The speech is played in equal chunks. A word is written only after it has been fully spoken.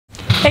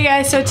Hey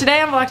guys, so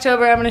today on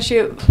VLOCTOBER I'm gonna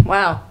shoot,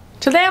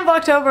 Today on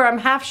VLOCTOBER I'm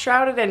half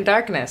shrouded in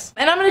darkness.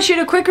 And I'm gonna shoot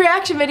a quick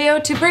reaction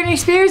video to Britney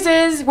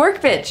Spears' Work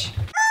Bitch.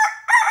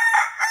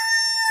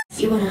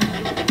 You wanna...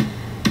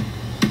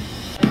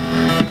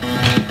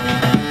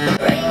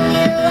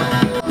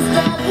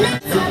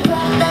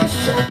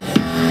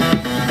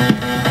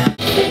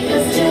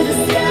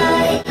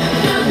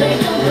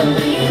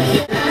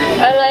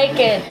 I like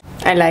it.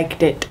 I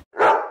liked it.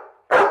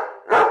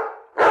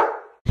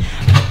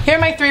 Here are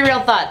my 3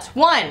 real thoughts.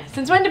 1.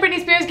 Since when did Britney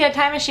Spears get a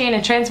time machine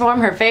and transform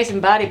her face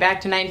and body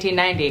back to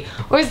 1990?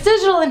 Or is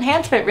digital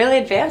enhancement really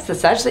advanced as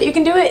such that you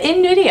can do it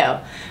in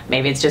video?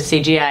 Maybe it's just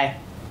CGI.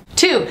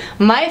 2.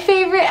 My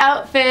favorite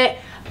outfit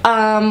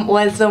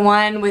was the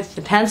one with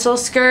the pencil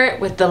skirt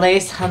with the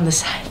lace on the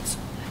sides.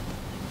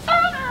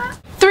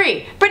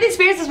 3. Britney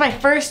Spears was my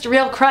first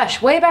real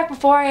crush, way back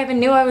before I even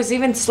knew I was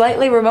even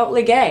slightly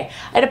remotely gay.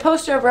 I had a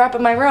poster of her up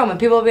in my room and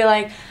people would be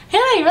like,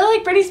 "Hannah, you really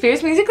like Britney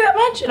Spears music that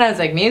much?" And I was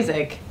like,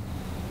 music?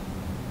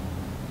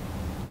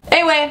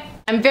 Anyway,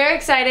 I'm very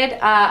excited.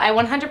 I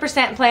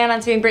 100% plan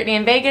on seeing Britney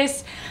in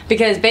Vegas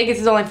because Vegas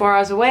is only 4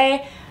 hours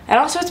away. And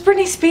also it's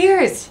Britney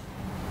Spears.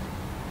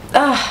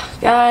 Oh,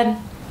 God.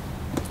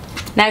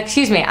 Now,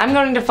 excuse me, I'm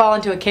going to fall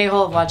into a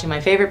K-hole of watching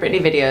my favorite Britney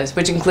videos,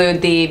 which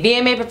include the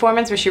VMA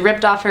performance where she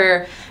ripped off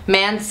her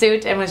man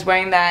suit and was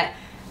wearing that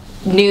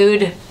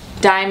nude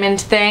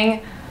diamond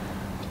thing.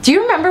 Do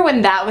you remember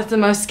when that was the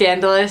most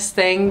scandalous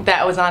thing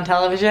that was on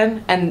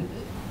television? And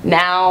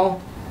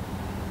now,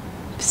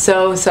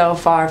 so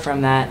far from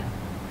that.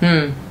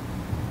 Have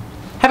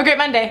a great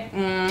Monday.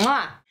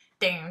 Mwah.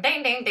 Ding,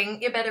 ding, ding,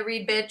 ding. You better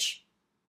read, bitch.